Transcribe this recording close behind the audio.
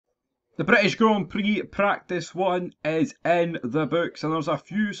The British Grand Prix Practice 1 is in the books, and there's a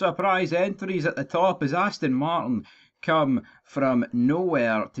few surprise entries at the top as Aston Martin come from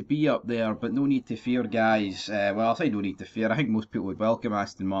nowhere to be up there, but no need to fear, guys. Well, I say no need to fear. I think most people would welcome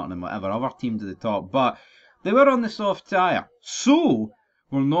Aston Martin and whatever other team to the top, but they were on the soft tyre. So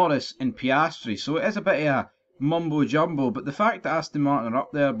were Norris and Piastri, so it is a bit of a mumbo jumbo, but the fact that Aston Martin are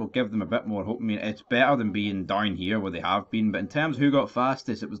up there will give them a bit more hope. I mean, it's better than being down here where they have been, but in terms of who got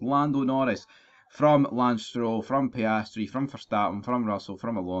fastest, it was Lando Norris from Lance Stroll, from Piastri, from Verstappen, from Russell,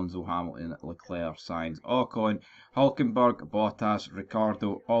 from Alonso, Hamilton, Leclerc, Sainz, Ocon, Hulkenberg, Bottas,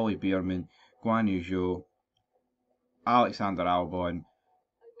 Ricardo, Ollie Beerman, Guan Yu Zhou, Alexander Albon,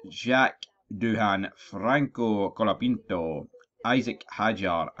 Jacques Doohan, Franco Colapinto, Isaac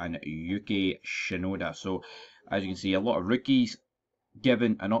Hadjar, and Yuki Shinoda. So, as you can see, a lot of rookies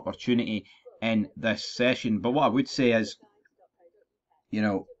given an opportunity in this session. But what I would say is, you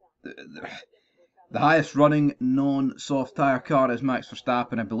know, the highest running non-soft tyre car is Max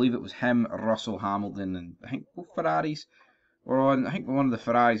Verstappen. I believe it was him, Russell, Hamilton, and I think both Ferraris were on. I think one of the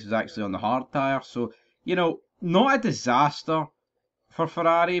Ferraris was actually on the hard tyre. So, not a disaster for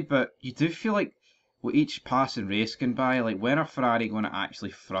Ferrari, but you do feel like with each passing race going by, like when are Ferrari going to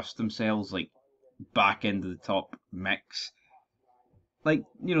actually thrust themselves like back into the top mix? Like,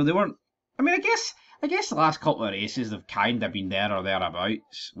 they weren't. I mean, I guess the last couple of races they've kind of been there or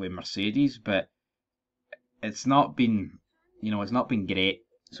thereabouts with Mercedes, but it's not been, it's not been great,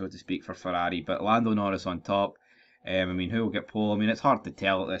 so to speak, for Ferrari. But Lando Norris on top. I mean, who will get pole? I mean, it's hard to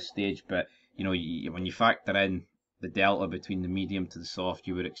tell at this stage, but when you factor in the delta between the medium to the soft,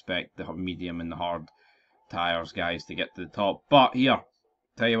 you would expect the medium and the hard tyres guys to get to the top. But here,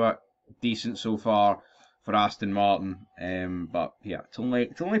 tell you what, decent so far for Aston Martin. But yeah, it's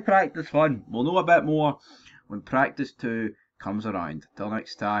only practice one. We'll know a bit more when practice 2 comes around. Till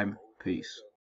next time, peace.